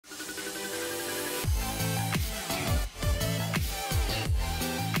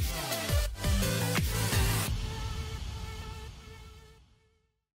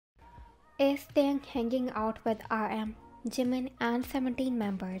Is Taehyung hanging out with RM, Jimin and 17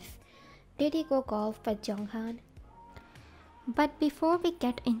 members? Did he go golf with Jeonghan? But before we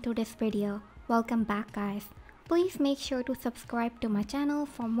get into this video, welcome back guys. Please make sure to subscribe to my channel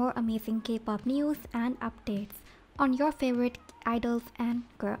for more amazing K-pop news and updates on your favorite idols and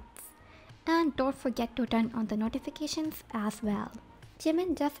girls. And don't forget to turn on the notifications as well.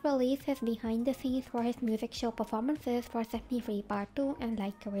 Jimin just released his behind the scenes for his music show performances for Set Me Free Part 2 and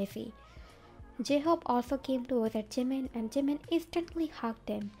Like Crazy. J-Hope also came to visit Jimin and Jimin instantly hugged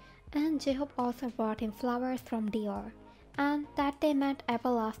him, and J-Hope also brought him flowers from Dior. And that they meant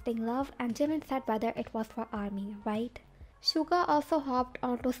everlasting love, and Jimin said whether it was for ARMY, right? Suga also hopped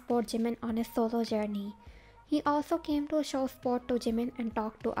on to support Jimin on his solo journey. He also came to show support to Jimin and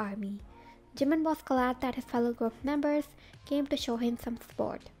talk to ARMY. Jimin was glad that his fellow group members came to show him some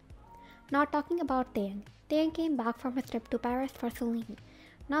support. Now talking about Taehyung. Taehyung came back from his trip to Paris for Celine.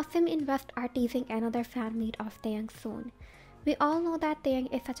 Now Sim Invest are teasing another fan meet of Taehyung soon. We all know that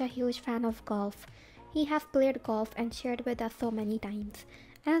Taehyung is such a huge fan of golf. He has played golf and shared with us so many times.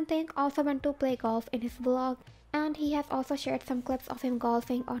 And Taehyung also went to play golf in his vlog, and he has also shared some clips of him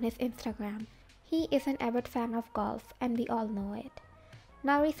golfing on his Instagram. He is an avid fan of golf, and we all know it.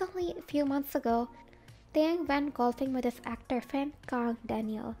 Now recently, a few months ago, Taehyung went golfing with his actor friend Kang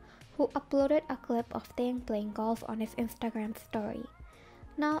Daniel, who uploaded a clip of Taehyung playing golf on his Instagram story.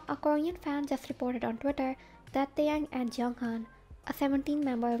 Now, a Korean fan just reported on Twitter that Taehyung and Jeonghan, a 17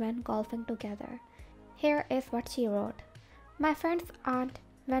 member, went golfing together. Here is what she wrote. My friend's aunt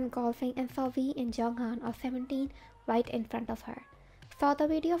went golfing and saw V in Jeonghan of 17 right in front of her. Saw the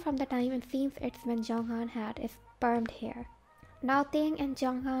video from the time and seems it's when Jeonghan had his permed hair. Now Taehyung and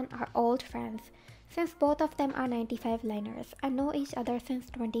Jeonghan are old friends, since both of them are 95 liners and know each other since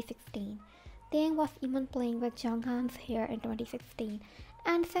 2016. Taehyung was even playing with Jeonghan's hair in 2016,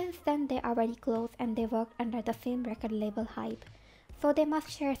 and since then they are very close and they worked under the same record label Hype, so they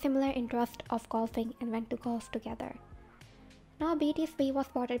must share similar interest of golfing and went to golf together. Now BTS was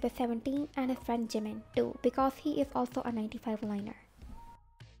spotted with 17 and his friend Jimin too, because he is also a 95 liner.